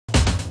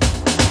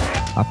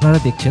আপনারা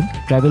দেখছেন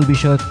ট্রাভেল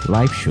বিষয়ক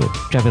লাইভ শো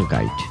ট্রাভেল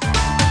গাইড,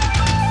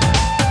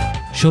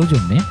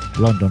 সৌজন্যে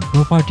লন্ডন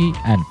প্রপার্টি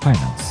অ্যান্ড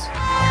ফাইন্যান্স।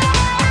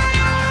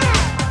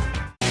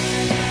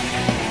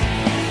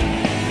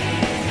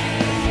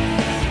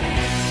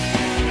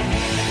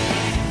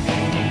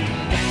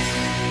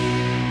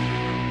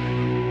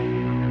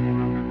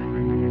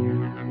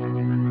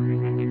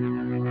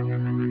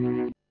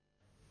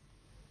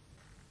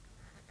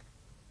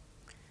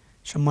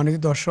 সম্মানিত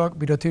দর্শক,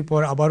 বিরতির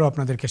পর আবারও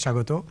আপনাদেরকে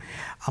স্বাগত।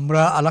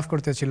 আমরা আলাপ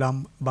করতেছিলাম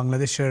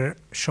বাংলাদেশের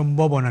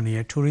সম্ভাবনা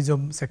নিয়ে,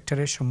 ট্যুরিজম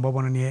সেক্টরের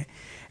সম্ভাবনা নিয়ে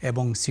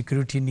এবং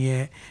সিকিউরিটি নিয়ে,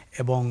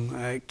 এবং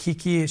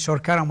কি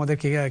সরকার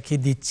আমাদেরকে কি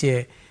দিচ্ছে,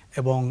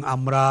 এবং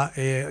আমরা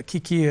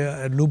কি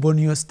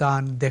লোভনীয়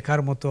স্থান,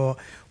 দেখার মতো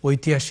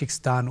ঐতিহাসিক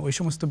স্থান, ওই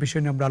সমস্ত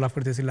বিষয় নিয়ে আমরা আলাপ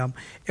করতেছিলাম।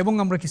 এবং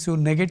আমরা কিছু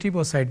নেগেটিভ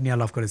সাইড নিয়ে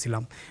আলাপ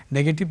করেছিলাম।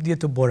 নেগেটিভ দিয়ে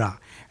তো বড়া।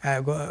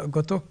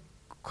 গত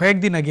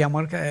কয়েকদিন আগে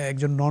আমার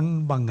একজন নন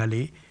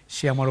বাঙালি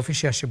সে আমার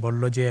অফিসে আসে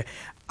বলল যে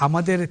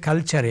আমাদের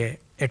কালচারে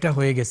এটা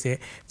হয়ে গেছে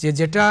যে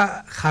যেটা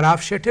খারাপ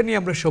সেটা নিয়ে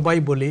আমরা সবাই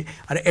বলি,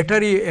 আর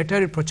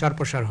এটারই প্রচার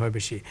প্রসার হয়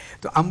বেশি।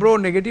 তো আমরাও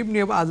নেগেটিভ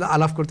নিয়ে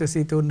আলাপ করতেছি,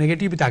 তো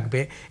নেগেটিভ থাকবে।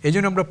 এই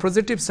জন্য আমরা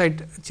পজিটিভ সাইড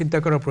চিন্তা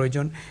করা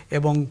প্রয়োজন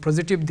এবং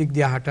পজিটিভ দিক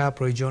দিয়ে হাঁটা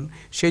প্রয়োজন।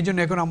 সেই জন্য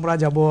এখন আমরা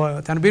যাব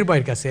তানভীর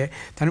ভাইয়ের কাছে।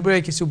 তানভীর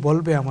ভাই কিছু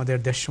বলবে আমাদের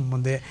দেশ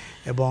সম্বন্ধে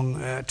এবং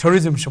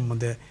ট্যুরিজম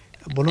সম্বন্ধে।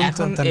 বলুন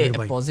তানভীর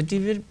ভাই।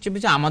 পজিটিভের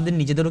চেয়ে আমাদের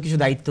নিজেদেরও কিছু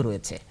দায়িত্ব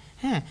রয়েছে।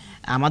 হ্যাঁ,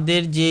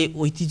 আমাদের যে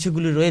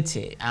ঐতিহ্যগুলি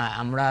রয়েছে,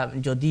 আমরা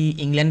যদি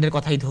ইংল্যান্ডের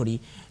কথাই ধরি,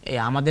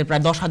 আমাদের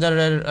প্রায়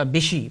 10,000-এর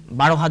বেশি,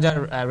 12,000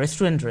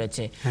 রেস্টুরেন্ট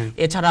রয়েছে।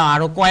 এছাড়া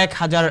আরও কয়েক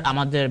হাজার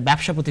আমাদের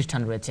ব্যবসা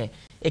প্রতিষ্ঠান রয়েছে।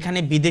 এখানে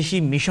বিদেশি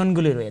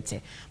মিশনগুলি রয়েছে।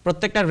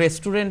 প্রত্যেকটা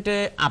রেস্টুরেন্টে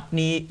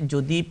আপনি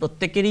যদি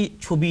প্রত্যেকেরই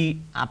ছবি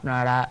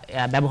আপনারা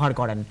ব্যবহার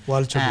করেন,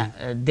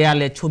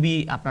 দেয়ালে ছবি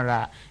আপনারা,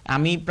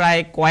 আমি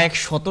প্রায় কয়েক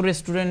শত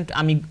রেস্টুরেন্ট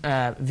আমি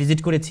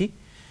ভিজিট করেছি।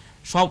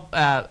 সব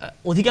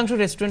অধিকাংশ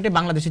রেস্টুরেন্টে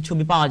বাংলাদেশের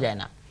ছবি পাওয়া যায়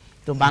না।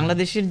 তো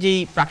বাংলাদেশের যেই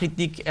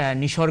প্রাকৃতিক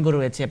নিসর্গ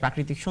রয়েছে,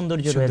 প্রাকৃতিক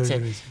সৌন্দর্য রয়েছে,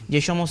 যে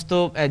সমস্ত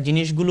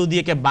জিনিসগুলো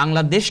দিয়ে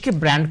বাংলাদেশকে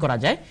ব্র্যান্ড করা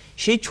যায়,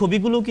 সেই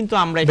ছবিগুলো কিন্তু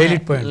আমরা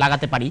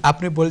লাগাতে পারি।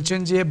 আপনি বলছেন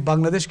যে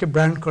বাংলাদেশকে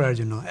ব্র্যান্ড করার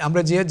জন্য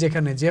আমরা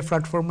যেখানে যে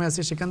প্ল্যাটফর্মে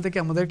আছি সেখান থেকে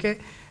আমাদেরকে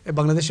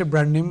বাংলাদেশের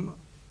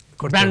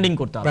ব্র্যান্ডিং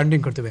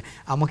করতে হবে।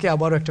 আমাকে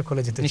আবারও একটা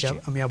কলে যেতে চাই,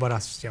 আমি আবার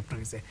আসছি আপনার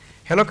কাছে।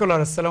 হ্যালো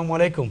কলার, আসসালামু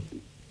আলাইকুম।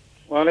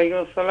 ওয়ালাইকুম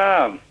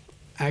আসসালাম।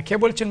 কে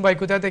বলছেন ভাই,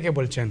 কোথা থেকে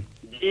বলছেন?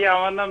 জি,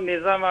 আমার নাম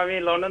নিজাম, আমি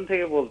লন্ডন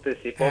থেকে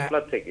বলতেছি,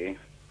 পপলার থেকে।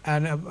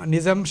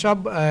 নিজাম সাহেব,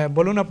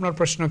 বলুন আপনার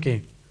প্রশ্ন কি?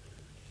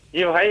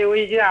 জি ভাই,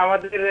 ওই যে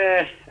আমাদের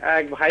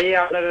এক ভাই,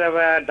 আপনার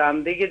ডান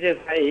দিকে যে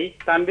ভাই,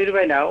 তানভীর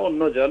ভাই না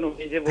অন্যজন,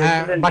 উনি যে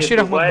বলছিলেন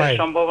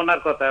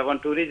সম্ভাবনার কথা এবং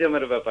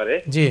ট্যুরিজমের ব্যাপারে।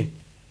 জি,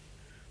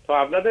 তো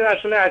আপনাদের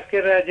আসলে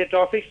আজকের যে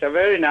টপিকটা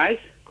ভেরি নাইস,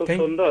 খুব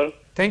সুন্দর,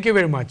 থ্যাংক ইউ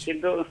ভেরি মাচ।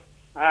 কিন্তু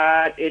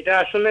এটা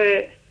আসলে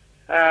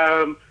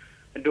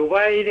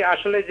দুবাই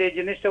আসলে যে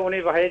জিনিসটা উনি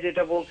ভাই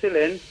যেটা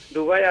বলছিলেন,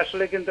 দুবাই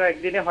আসলে কিন্তু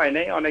একদিনে হয়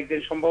নাই, অনেকদিন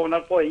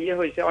সম্ভাবনার পর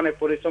হয়েছে, অনেক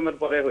পরিশ্রমের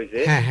পরে হয়েছে।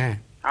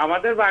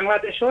 আমাদের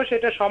বাংলাদেশেও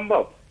সেটা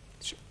সম্ভব,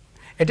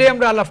 এটাই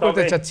আমরা আলাপ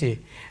করতে চাচ্ছি।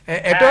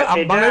 এটা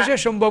বাংলাদেশে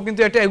সম্ভব,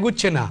 কিন্তু এটা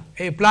এগুচ্ছে না,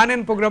 এই প্ল্যান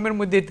এন্ড প্রোগ্রামের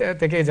মধ্যে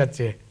থেকে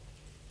যাচ্ছে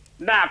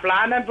না।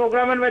 প্ল্যান এন্ড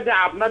প্রোগ্রামের মধ্যে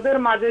আপনাদের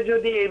মাঝে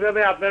যদি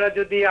এইভাবে আপনারা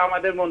যদি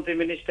আমাদের মন্ত্রী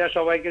মিনিস্টার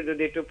সবাইকে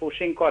যদি একটু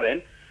পুশিং করেন,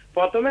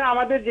 প্রথমে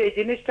আমাদের যে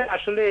জিনিসটা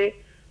আসলে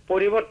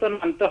পরিবর্তন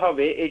আনতে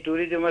হবে এই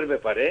ট্যুরিজমের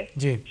ব্যাপারে,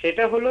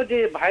 সেটা হলো যে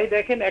ভাই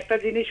দেখেন, একটা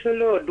জিনিস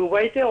হলো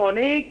দুবাইতে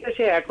অনেক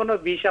দেশে এখনো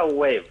visa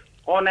wave,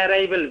 on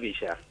arrival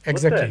visa,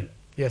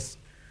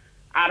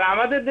 আর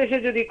আমাদের দেশে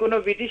যদি কোনো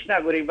ব্রিটিশ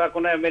নাগরিক বা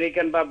কোনো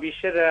আমেরিকান বা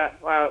বিশ্বের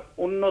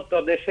উন্নত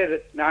দেশের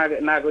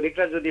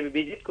নাগরিকরা যদি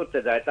ভিজিট করতে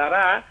যায়,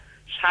 তারা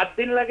 7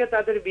 দিন লাগে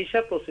তাদের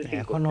ভিসা প্রসেসিং।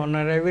 এখন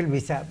অনারেবল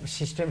ভিসা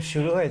সিস্টেম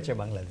শুরু হয়েছে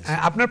বাংলাদেশে।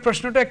 আপনার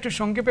প্রশ্নটা একটু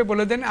সংক্ষেপে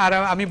বলে দেন, আর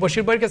আমি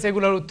বশির ভাইয়ের কাছে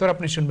এগুলোর উত্তর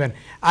আপনি শুনবেন।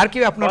 আর কি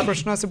আপনার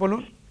প্রশ্ন আছে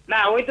বলুন। না,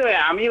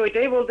 আমি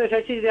ওইটাই বলতে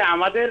চাইছি যে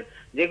আমাদের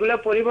যেগুলো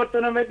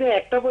পরিবর্তনের মধ্যে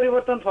একটা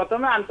পরিবর্তন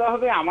প্রথমে আনতে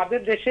হবে, আমাদের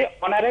দেশে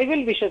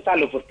অনারাইভেল ভিসা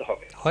চালু করতে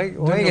হবে।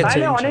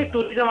 তাহলে অনেক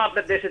ট্যুরিজম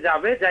আপনার দেশে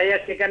যাবে, যাইয়া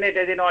সেখানে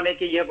এটা যেন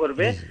অনেকে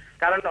করবে,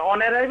 কারণ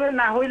অনারাইভেল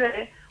না হইলে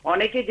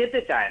অনেকে যেতে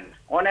চায় না,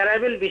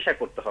 অনারাইভেল ভিসা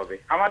করতে হবে।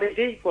 আমার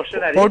এটাই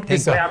কোশ্চেন।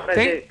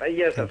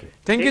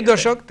 থ্যাংক ইউ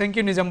দর্শক, থ্যাংক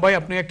ইউ নিজাম ভাই,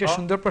 আপনি একটা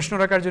সুন্দর প্রশ্ন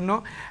রাখার জন্য।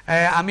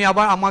 আমি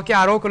আবার আমাকে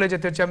আরো কলে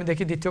যেতে হচ্ছে, আমি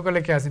দেখি দ্বিতীয় কলে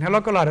কে আছেন। হ্যালো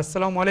কলার,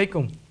 আসসালামু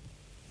আলাইকুম।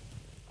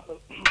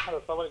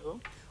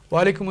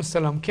 ওয়ালাইকুম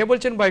আসসালাম। কে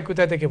বলছেন ভাই,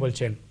 কোথা থেকে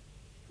বলছেন?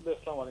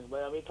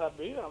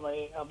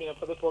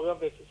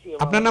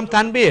 আপনার নাম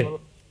তানভীর?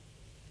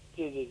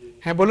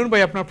 হ্যাঁ বলুন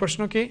ভাই, আপনার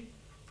প্রশ্ন কি?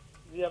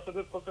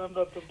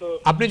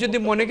 আপনি যদি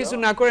মনে কিছু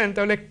না করেন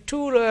তাহলে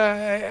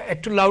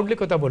একটু লাউডলি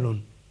কথা বলুন।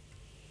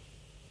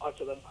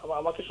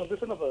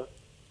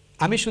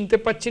 আমি শুনতে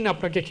পাচ্ছি না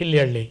আপনাকে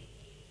ক্লিয়ারলি।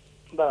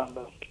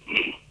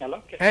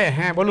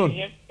 হ্যাঁ বলুন।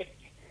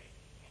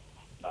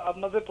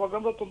 আপনাদের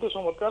প্রোগ্রামটা অত্যন্ত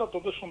চমৎকার,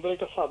 অত্যন্ত সুন্দর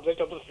একটা সাবজেক্ট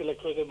আপনারা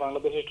সিলেক্ট করেছেন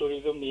বাংলাদেশের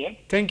ট্যুরিজম নিয়ে।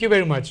 Thank you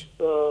very much.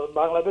 তো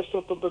বাংলাদেশ তো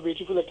অত্যন্ত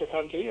বিউটিফুল একটা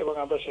কান্ট্রি, এবং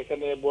আমরা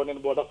সেখানে বর্ন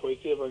এন্ড বর্ড আপ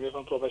হয়েছি এবং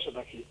এখন প্রবাসে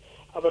থাকি।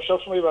 আমরা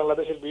সবসময়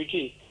বাংলাদেশের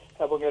বিউটি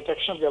এবং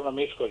অ্যাট্রাকশনকে আমরা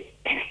মিস করি।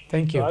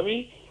 থ্যাংক তো ইউ। আমি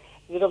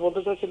যেটা বলতে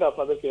চাচ্ছিলাম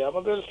আপনাদেরকে,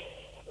 আমাদের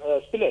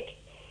সিলেট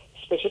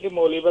স্পেশালি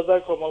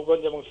মৌলভীবাজার,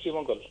 কমলগঞ্জ এবং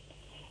শ্রীমঙ্গল,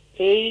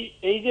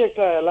 এই যে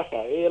একটা এলাকা,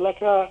 এই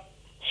এলাকা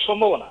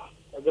সম্ভাবনা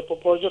যে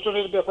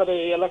পর্যটনের ব্যাপারে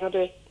এই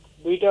এলাকাতে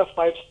 2টা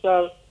 5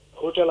 স্টার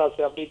হোটেল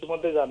আছে, আপনি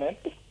ইতিমধ্যে জানেন,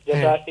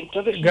 যেটা হ্যাঁ,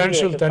 ইন্টারন্যাশনাল গ্র্যান্ড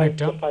সুলতান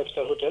একটা 5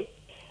 স্টার হোটেল,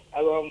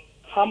 এবং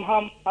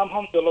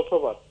হামহাম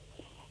জলপ্রপাত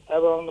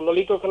এবং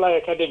ললিতকলা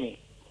একাডেমি,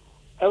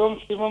 এবং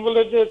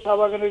শ্রীমঙ্গলের যে চা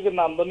বাগানের যে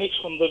নান্দনিক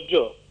সৌন্দর্য,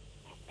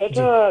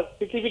 এটা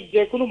পৃথিবীর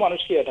যে কোনো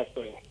মানুষকে অ্যাট্রাক্ট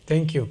করে।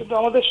 Thank you. কিন্তু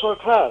আমাদের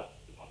সরকার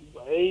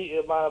এই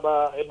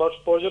বা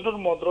পর্যটন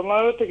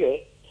মন্ত্রণালয় থেকে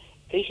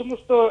এই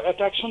সমস্ত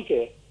অ্যাট্রাকশনকে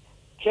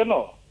কেন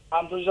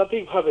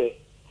আন্তর্জাতিকভাবে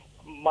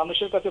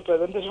মানুষের কাছে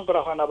প্রেজেন্টেশন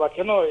করা হয় না, বা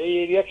কেন এই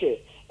এরিয়াকে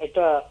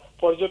একটা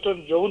পর্যটন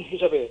জোন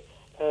হিসেবে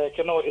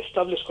কেন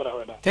এস্টাবলিশ করা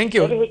হয় না? Thank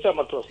you. এটাই হচ্ছে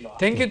আমার প্রশ্ন।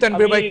 থ্যাংক ইউ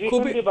তানভীর ভাই।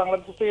 খুবই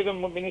বাংলাদেশ থেকে একজন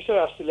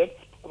মিনিস্টার আসছিলেন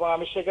এবং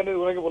আমি সেখানে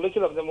ওনাকে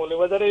বলেছিলাম যে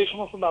মৌলভীবাজারে এই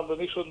সমস্ত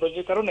নান্দনিক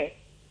সৌন্দর্যের কারণে।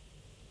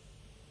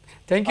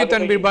 থ্যাংক ইউ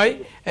তানভীর ভাই।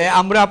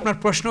 আমরা আপনার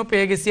প্রশ্ন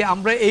পেয়ে গেছি।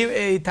 আমরা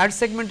এই থার্ড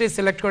সেগমেন্টে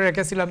সিলেক্ট করে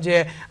রেখেছিলাম যে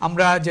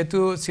আমরা যেহেতু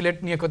সিলেট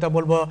নিয়ে কথা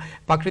বলবো,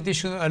 প্রাকৃতিক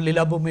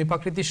লীলাভূমি,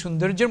 প্রাকৃতিক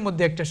সৌন্দর্যের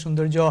মধ্যে একটা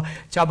সৌন্দর্য,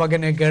 চা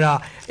বাগানে ঘেরা,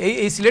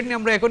 এই সিলেট নিয়ে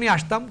আমরা এখনই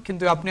আসতাম,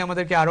 কিন্তু আপনি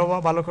আমাদেরকে আরও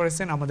ভালো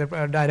করেছেন আমাদের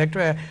ডাইরেক্ট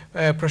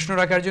প্রশ্ন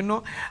রাখার জন্য।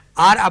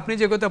 আর আপনি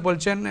যে কথা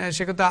বলছেন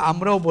সে কথা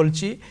আমরাও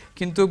বলছি,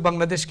 কিন্তু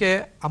বাংলাদেশকে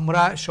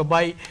আমরা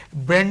সবাই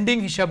ব্র্যান্ডিং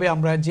হিসাবে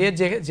আমরা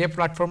যে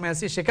প্ল্যাটফর্মে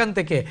আছি সেখান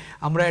থেকে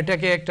আমরা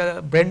এটাকে একটা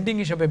ব্র্যান্ডিং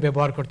হিসাবে ব্যবহার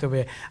করতে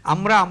হবে।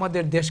 আমরা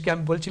আমাদের দেশকে,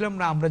 আমি বলছিলাম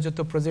না, আমরা যত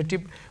পজিটিভ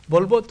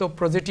বলবো তো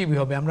পজিটিভই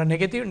হবে, আমরা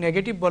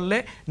নেগেটিভ বললে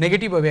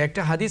নেগেটিভ হবে।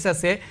 একটা হাদিস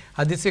আছে,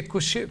 হাদিসে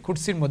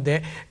কুরসির মধ্যে,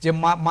 যে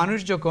মানুষ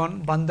যখন,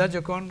 বান্দা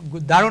যখন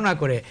ধারণা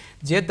করে,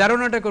 যে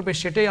ধারণাটা করবে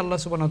সেটাই আল্লাহ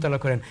সুবহানাহু ওয়া তাআলা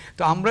করেন।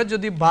 তো আমরা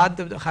যদি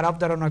খারাপ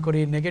ধারণা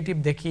করি, নেগেটিভ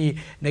দেখি,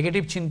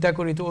 নেগেটিভ চিন্তা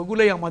করি, তো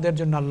ওগুলোই আমাদের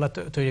জন্য আল্লাহ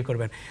তৈরি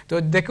করবেন। তো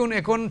দেখুন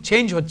এখন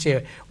চেঞ্জ হচ্ছে,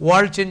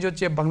 ওয়ার্ল্ড চেঞ্জ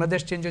হচ্ছে,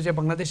 বাংলাদেশ চেঞ্জ হচ্ছে।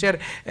 বাংলাদেশের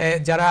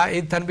যারা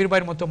এই তানভীর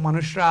ভাইয়ের মতো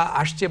মানুষরা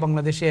আসছে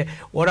বাংলাদেশে,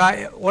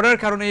 ওরার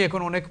কারণেই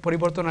এখন অনেক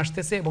পরিবর্তন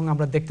আসতেছে এবং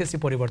আমরা দেখতেছি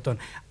পরিবর্তন,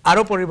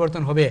 আরও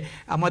পরিবর্তন হবে।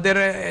 আমাদের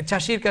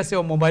চাষির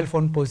কাছেও মোবাইল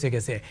ফোন পৌঁছে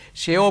গেছে,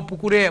 সেও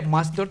পুকুরে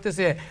মাছ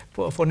ধরতেছে,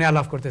 ফোনে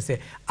আলাপ করতেছে।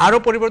 আরও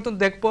পরিবর্তন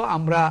দেখবো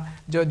আমরা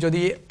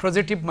যদি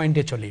পজিটিভ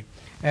মাইন্ডে চলি।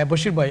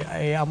 বশির ভাই,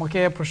 আমাকে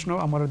প্রশ্ন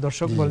আমার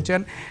দর্শক বলছেন,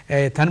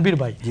 তানভীর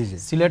ভাই,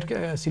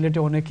 সিলেটে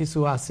অনেক কিছু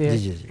আছে,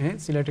 হ্যাঁ,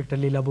 সিলেট একটা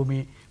লীলাভূমি,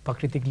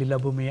 প্রাকৃতিক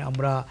লীলাভূমি,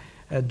 আমরা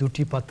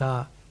 2টি পাতা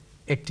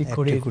একটি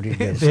করে,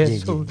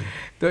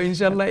 তো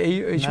ইনশাআল্লাহ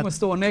এই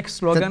সমস্ত অনেক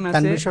স্লোগান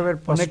আছে,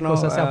 অনেক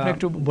কথা আছে, আপনি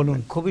একটু বলুন।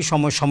 খুবই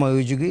সময়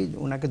উপযোগী,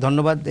 ওনাকে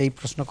ধন্যবাদ এই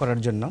প্রশ্ন করার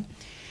জন্য।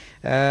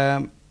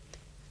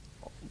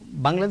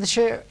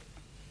 বাংলাদেশে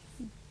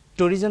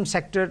tourism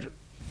sector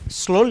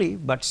slowly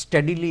but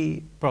স্টাডিলি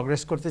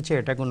progress করতেছে,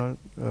 এটা কোনো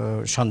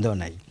সন্দেহ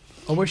নাই।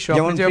 অবশ্যই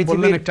আপনি যে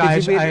বললেন একটা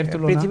আয়ের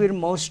তুলনা, পৃথিবীর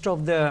মোস্ট অফ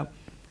দ্য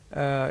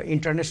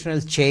ইন্টারন্যাশনাল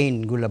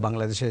চেইনগুলো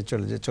বাংলাদেশে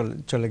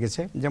চলে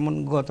গেছে। যেমন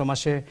গত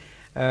মাসে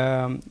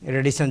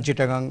রেডিসন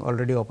চিটাগাং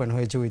অলরেডি ওপেন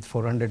হয়েছে উইথ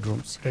 400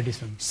 রুমস।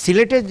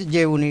 সিলেটে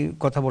যে উনি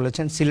কথা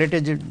বলেছেন, সিলেটে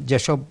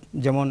যেসব,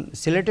 যেমন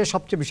সিলেটে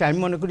সবচেয়ে বেশি আমি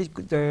মনে করি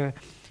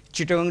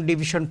চিটাগাং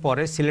ডিভিশন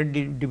পরে Sylhet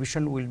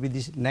division will be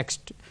the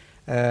next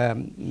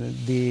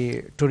the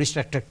tourist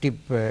attractive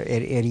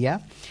area.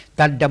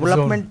 তার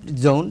ডেভেলপমেন্ট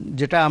জোন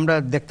যেটা আমরা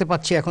দেখতে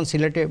পাচ্ছি এখন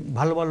সিলেটে,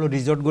 ভালো ভালো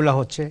রিসোর্টগুলো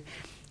হচ্ছে,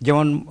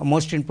 যেমন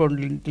মোস্ট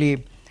ইম্পর্টেন্টলি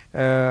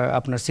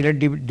আপনার সিলেট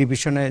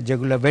ডিভিশনে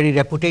যেগুলো ভেরি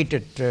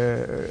রেপুটেটেড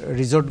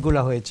রিসোর্টগুলো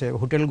হয়েছে,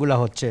 হোটেলগুলো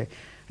হচ্ছে,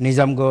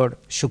 নিজামগড়,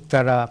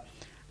 শুকতারা,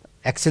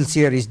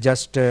 এক্সেলসিয়ার ইজ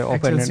জাস্ট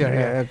ওপেন,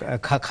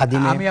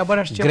 খাদিমে, আমি আবার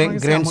আসছি,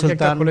 গ্র্যান্ড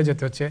সুলতান, বলে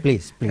যেতে হচ্ছে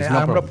প্লিজ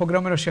আমরা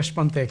প্রোগ্রামের শেষ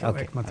প্রান্তে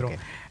একমাত্র।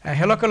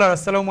 হ্যালো কলার,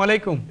 আসসালামু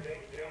আলাইকুম।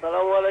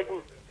 আসসালামু আলাইকুম।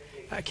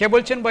 কে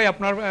বলছেন ভাই,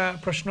 আপনার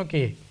প্রশ্ন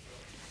কি?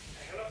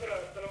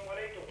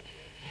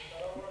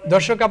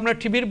 দর্শক, আপনার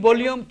টিভির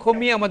ভলিউম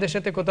কমিয়ে আমাদের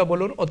সাথে কথা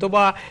বলুন,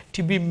 অথবা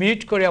টিভি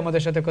মিউট করে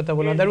আমাদের সাথে কথা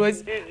বলুন, আদারওয়াইজ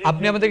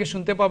আপনি আমাদেরকে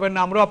শুনতে পাবেন না,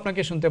 আমরাও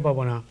আপনাকে শুনতে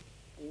পাবো না।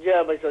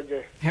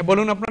 হ্যাঁ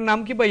বলুন, আপনার নাম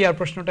কি ভাই, আর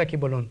প্রশ্নটা কি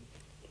বলুন?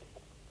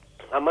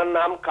 আমার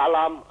নাম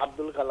কালাম,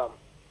 আব্দুল কালাম।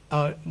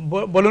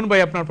 বলুন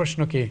ভাই, আপনার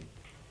প্রশ্ন কি?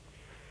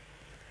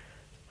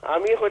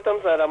 আমি হইতাম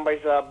চাইলাম ভাই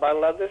সাহেব,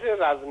 বাংলাদেশের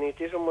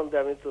রাজনীতি সম্বন্ধে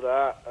আমি তোরা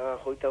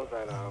হইতাম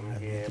চাইলাম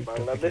যে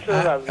বাংলাদেশের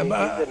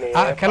রাজনীতি।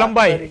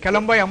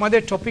 কালাম ভাই,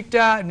 আমাদের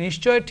টপিকটা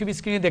নিশ্চয় টিভি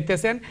স্ক্রিনে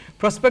দেখতেছেন,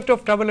 prospect of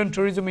travel and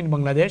tourism in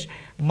Bangladesh.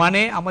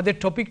 মানে আমাদের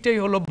টপিকটাই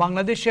হলো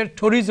বাংলাদেশের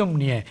ট্যুরিজম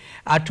নিয়ে,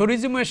 আর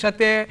ট্যুরিজমের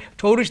সাথে,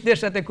 ট্যুরিস্টদের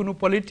সাথে কোনো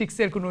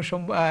পলিটিক্সের কোনো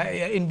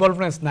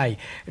ইনভলভনেস নাই।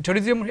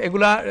 ট্যুরিজম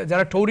এগুলা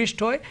যারা ট্যুরিস্ট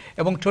হয়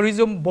এবং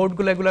ট্যুরিজম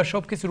বোর্ডগুলো এগুলা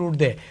সব কিছুর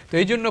ঊর্ধ্বে। তো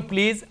এই জন্য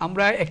প্লিজ,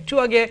 আমরা একটু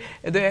আগে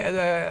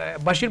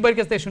বাশির ভাইয়ের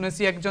কাছ থেকে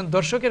শুনেছি, একজন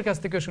দর্শকের কাছ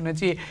থেকে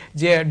শুনেছি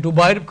যে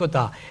দুবাইয়ের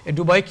কথা,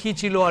 দুবাই কি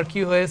ছিল আর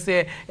কি হয়েছে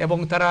এবং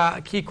তারা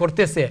কি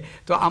করতেছে।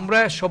 তো আমরা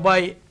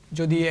সবাই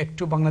যদি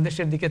একটু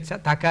বাংলাদেশের দিকে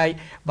তাকাই,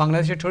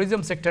 বাংলাদেশের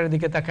ট্যুরিজম সেক্টরের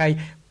দিকে তাকাই,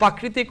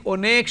 প্রাকৃতিক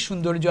অনেক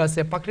সৌন্দর্য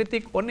আছে,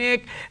 প্রাকৃতিক অনেক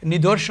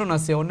নিদর্শন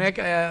আছে, অনেক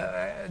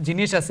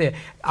জিনিস আছে।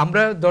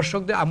 আমরা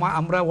দর্শকদের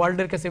আমরা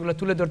ওয়ার্ল্ডের কাছে এগুলো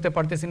তুলে ধরতে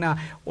পারতেছি না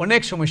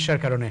অনেক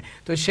সমস্যার কারণে।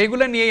 তো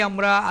সেইগুলো নিয়েই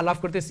আমরা আলাপ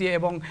করতেছি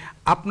এবং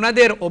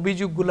আপনাদের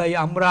অভিযোগগুলাই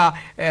আমরা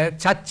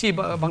চাচ্ছি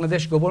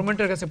বাংলাদেশ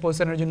গভর্নমেন্টের কাছে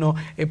পৌঁছানোর জন্য।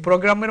 এই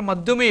প্রোগ্রামের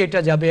মাধ্যমেই এটা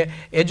যাবে।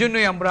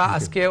 এজন্যই আমরা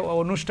আজকে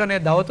অনুষ্ঠানে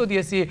দাওয়াতও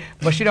দিয়েছি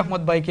বশির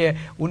আহমদ ভাইকে।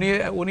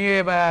 উনি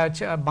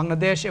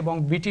বাংলাদেশ এবং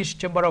ব্রিটিশ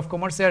চেম্বার অফ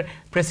কমার্সের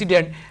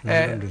প্রেসিডেন্ট,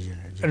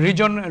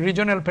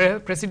 রিজনাল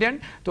প্রেসিডেন্ট।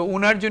 তো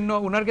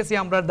ওনার কাছে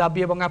আমরা দাবি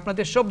এবং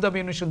আপনাদের সব দাবি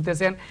উনি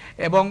শুনতেছেন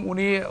এবং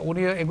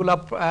উনি এগুলা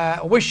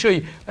অবশ্যই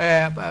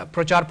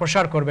প্রচার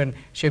প্রসার করবেন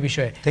সে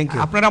বিষয়ে।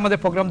 আপনারা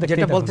আমাদের প্রোগ্রাম দেখতে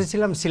যেটা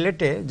বলতেছিলাম,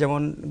 সিলেটে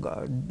যেমন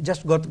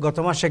জাস্ট গত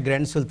মাসে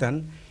গ্র্যান্ড সুলতান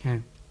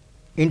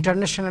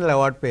ইন্টারন্যাশনাল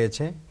অ্যাওয়ার্ড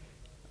পেয়েছে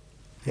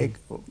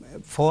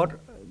ফর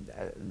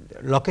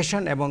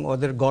লোকেশন এবং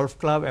ওদের গলফ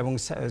ক্লাব এবং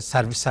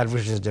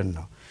সার্ভিসের জন্য।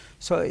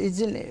 সো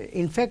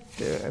ইনফ্যাক্ট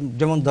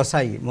যেমন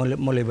দসাই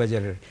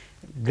মৌলভীবাজারের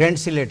গ্র্যান্ড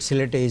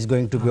সিলেটে is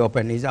going to be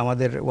open, is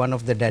আমাদের one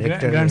of the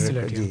director.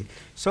 G,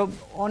 so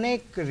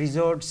অনেক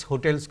রিসোর্টস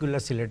হোটেলসগুলো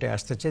সিলেটে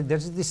আসতেছে।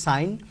 That is the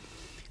sign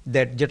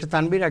that, যেটা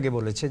তানবীর আগে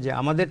বলেছে, যে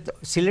আমাদের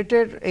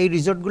সিলেটের এই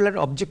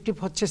রিসোর্টগুলোর অবজেক্টিভ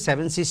হচ্ছে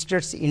সেভেন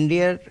সিস্টার্স,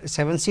 ইন্ডিয়ার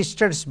সেভেন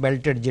সিস্টার্স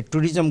বেল্টের যে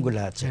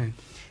ট্যুরিজমগুলো আছে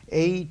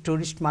এই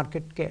টুরিস্ট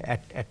মার্কেটকে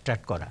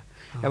অ্যাট্রাক্ট করা।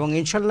 এবং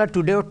ইনশাল্লাহ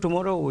today or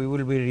tomorrow we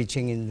will be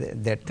reaching in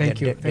that. Thank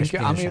you.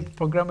 আমি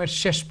প্রোগ্রামের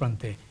শেষ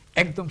প্রান্তে,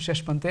 একদম শেষ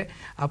প্রান্তে,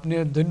 আপনি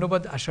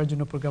ধন্যবাদ আসার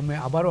জন্য প্রোগ্রামে।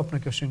 আবারও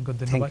আপনাকে অসংখ্য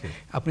ধন্যবাদ।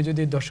 আপনি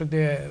যদি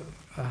দর্শকদের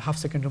হাফ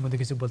সেকেন্ডের মধ্যে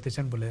কিছু বলতে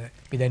চান বলে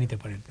বিদায় নিতে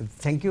পারেন।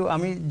 Thank you.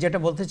 আমি যেটা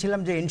বলতেছিলাম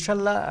যে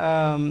ইনশাল্লাহ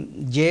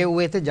যে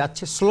ওয়েতে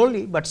যাচ্ছে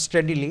slowly but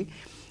steadily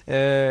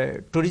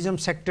tourism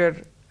sector,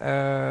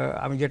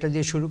 আমি যেটা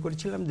দিয়ে শুরু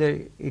করেছিলাম, যে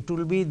it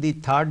will be the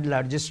third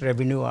largest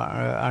revenue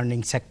earning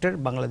sector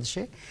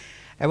বাংলাদেশে।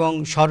 এবং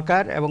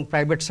সরকার এবং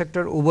প্রাইভেট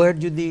সেক্টর উভয়ের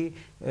যদি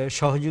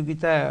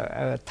সহযোগিতা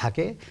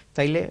থাকে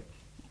তাইলে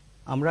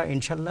আমরা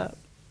ইনশাল্লাহ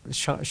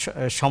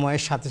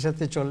সময়ের সাথে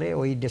সাথে চলে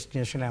ওই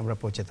ডেস্টিনেশনে আমরা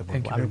পৌঁছাতে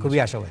পারবো। আমি খুবই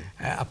আশাবাদী।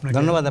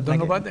 ধন্যবাদ।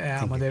 ধন্যবাদ।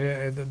 আমাদের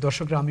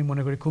দর্শকরা আমি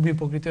মনে করি খুবই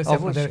উপকৃত হয়েছে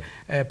আপনাদের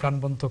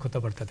প্রাণবন্ত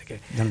কথাবার্তা থেকে।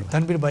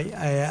 তানবীর ভাই,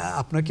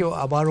 আপনাকেও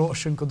আবারও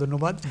অসংখ্য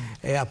ধন্যবাদ।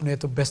 আপনি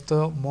এত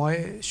ব্যস্তময়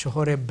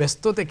শহরে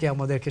ব্যস্ত থেকে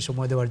আমাদেরকে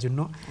সময় দেওয়ার জন্য।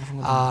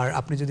 আর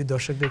আপনি যদি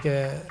দর্শকদেরকে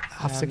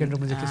হাফ সেকেন্ডের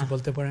মধ্যে কিছু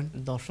বলতে পারেন।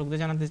 দর্শকদের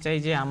জানাতে চাই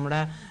যে আমরা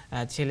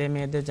ছেলে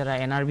মেয়েদের যারা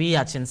এনআরবি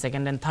আছেন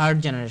সেকেন্ড অ্যান্ড থার্ড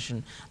জেনারেশন,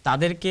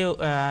 তাদেরকে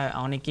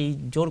অনেকেই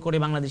জোর করে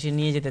বাংলাদেশে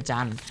নিয়ে যেতে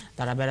চান,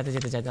 তারা বেড়াতে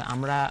যেতে চায়।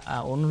 আমরা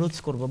অনুরোধ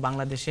করব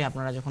বাংলাদেশে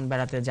আপনারা যখন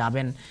বেড়াতে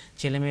যাবেন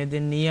ছেলে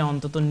মেয়েদের নিয়ে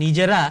অন্তত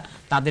নিজেরা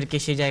তাদেরকে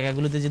সেই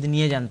জায়গাগুলোতে যদি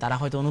নিয়ে যান, তারা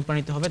হয়তো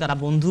অনুপ্রাণিত হবে, তারা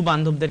বন্ধু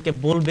বান্ধবদেরকে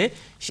বলবে।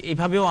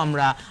 এইভাবেও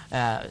আমরা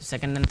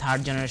সেকেন্ড অ্যান্ড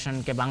থার্ড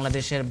জেনারেশনকে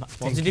বাংলাদেশের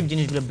পজিটিভ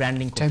জিনিসগুলো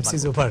ব্র্যান্ডিং করতে পারব। Time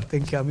is over.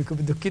 Thank you. আমি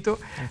খুবই দুঃখিত।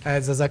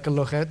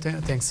 জাযাকাল্লাহ খায়র।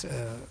 থ্যাঙ্কস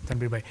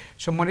তানবীর ভাই।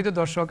 সম্মানিত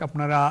দর্শক,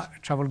 আপনারা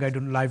ট্রাভেল গাইড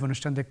লাইভ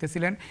অনুষ্ঠান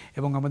দেখতেছিলেন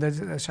এবং আমাদের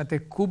সাথে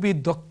খুবই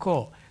দক্ষ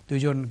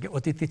দুইজন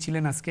অতিথি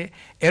ছিলেন আজকে।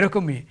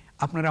 এরকমই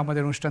আপনারা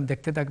আমাদের অনুষ্ঠান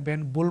দেখতে থাকবেন।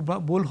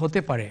 ভুল হতে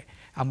পারে,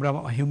 আমরা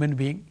হিউম্যান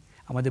বিইং,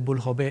 আমাদের ভুল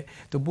হবে।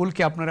 তো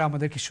ভুলকে আপনারা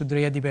আমাদেরকে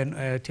শুধরাইয়া দিবেন।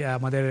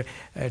 আমাদের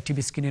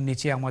টিভি স্ক্রিনের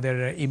নিচে আমাদের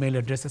ইমেইল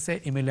অ্যাড্রেস আছে,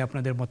 ইমেইলে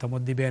আপনাদের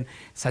মতামত দিবেন,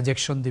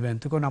 সাজেশন দিবেন।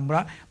 তখন আমরা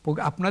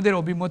আপনাদের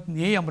অভিমত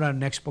নিয়েই আমরা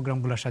নেক্সট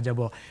প্রোগ্রামগুলো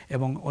সাজাবো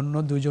এবং অন্য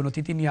দুইজন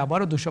অতিথি নিয়ে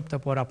আবারও 2 সপ্তাহ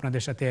পর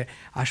আপনাদের সাথে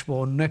আসবো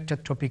অন্য একটা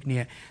টপিক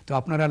নিয়ে। তো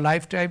আপনারা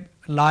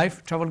লাইভ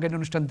ট্রাভেল গাইড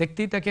অনুষ্ঠান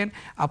দেখতেই থাকেন।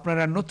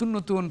 আপনারা নতুন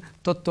নতুন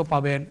তথ্য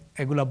পাবেন,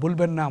 এগুলা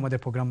ভুলবেন না,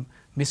 আমাদের প্রোগ্রাম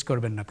মিস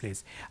করবেন না প্লিজ।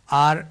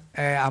 আর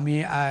আমি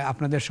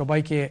আপনাদের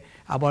সবাইকে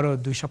আবারও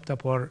 2 সপ্তাহ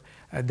পর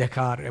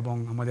দেখার এবং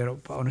আমাদের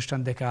অনুষ্ঠান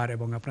দেখার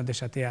এবং আপনাদের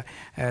সাথে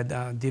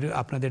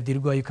আপনাদের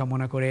দীর্ঘায়ু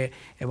কামনা করে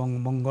এবং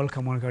মঙ্গল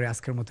কামনা করে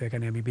আজকের মতো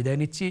এখানে আমি বিদায়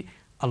নিচ্ছি।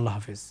 আল্লাহ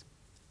হাফিজ।